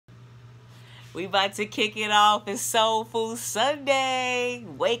We about to kick it off. It's Soul Food Sunday.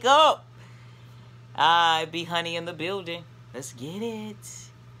 Wake up. I be Honey in the building. Let's get it.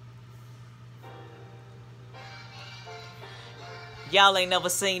 Y'all ain't never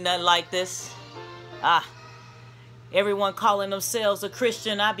seen nothing like this. Everyone calling themselves a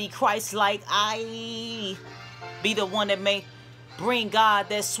Christian. I be Christ-like. I be the one that may bring God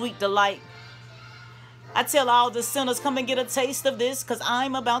that sweet delight. I tell all the sinners, come and get a taste of this, because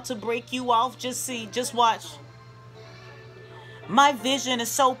I'm about to break you off. Just see, just watch. My vision is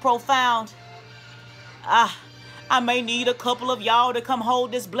so profound. I may need a couple of y'all to come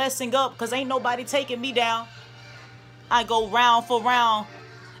hold this blessing up, because ain't nobody taking me down. I go round for round.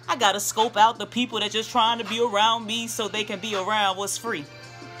 I got to scope out the people that just trying to be around me so they can be around what's free.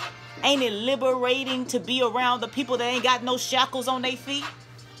 Ain't it liberating to be around the people that ain't got no shackles on their feet?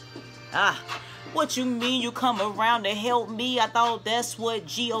 What you mean you come around to help me? I thought that's what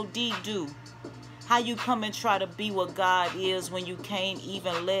G.O.D. do. How you come and try to be what God is when you can't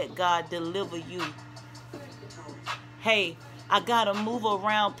even let God deliver you? Hey, I gotta move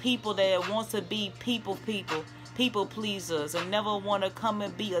around people that want to be people pleasers, and never want to come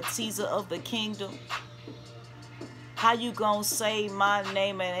and be a teaser of the kingdom. How you gonna say my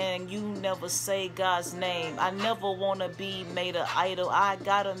name and you never say God's name? I never want to be made an idol. I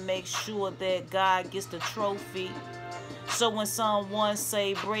gotta make sure that God gets the trophy. So when someone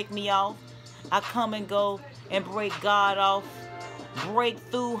say break me off, I come and go and break God off. Break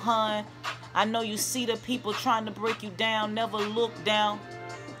through, hun. I know you see the people trying to break you down. Never look down.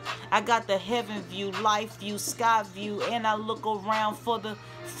 I got the heaven view, life view, sky view, and I look around for the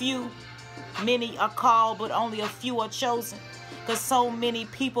few. Many are called, but only a few are chosen, because so many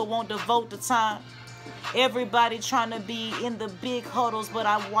people won't devote the time. Everybody trying to be in the big huddles, but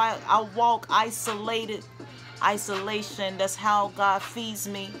I walk isolated. Isolation, that's how God feeds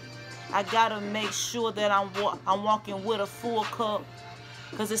me. I gotta make sure that I'm walking with a full cup,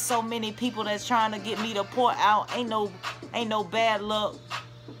 because there's so many people that's trying to get me to pour out. Ain't no bad luck.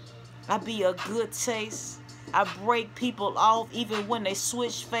 I be a good taste. I break people off even when they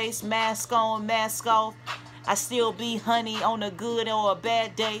switch face, mask on, mask off. I still be honey on a good or a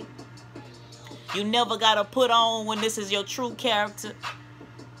bad day. You never gotta put on when this is your true character.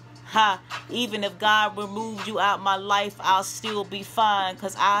 Even if God removed you out my life, I'll still be fine,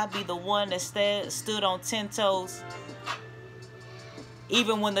 because I be the one that stood on 10 toes.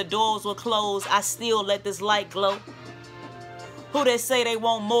 Even when the doors were closed, I still let this light glow. Who they say they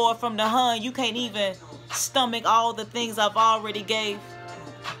want more from the hun? You can't even stomach all the things I've already gave.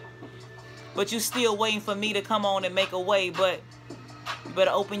 But you still waiting for me to come on and make a way. But you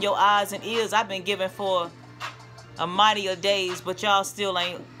better open your eyes and ears. I've been giving for a mightier days, but y'all still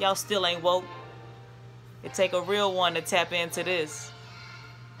ain't woke. It take a real one to tap into this.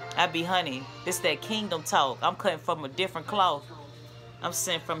 I be honey. This that kingdom talk. I'm cutting from a different cloth. I'm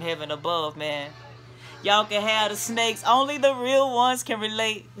sent from heaven above, man. Y'all can have the snakes. Only the real ones can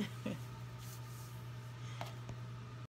relate.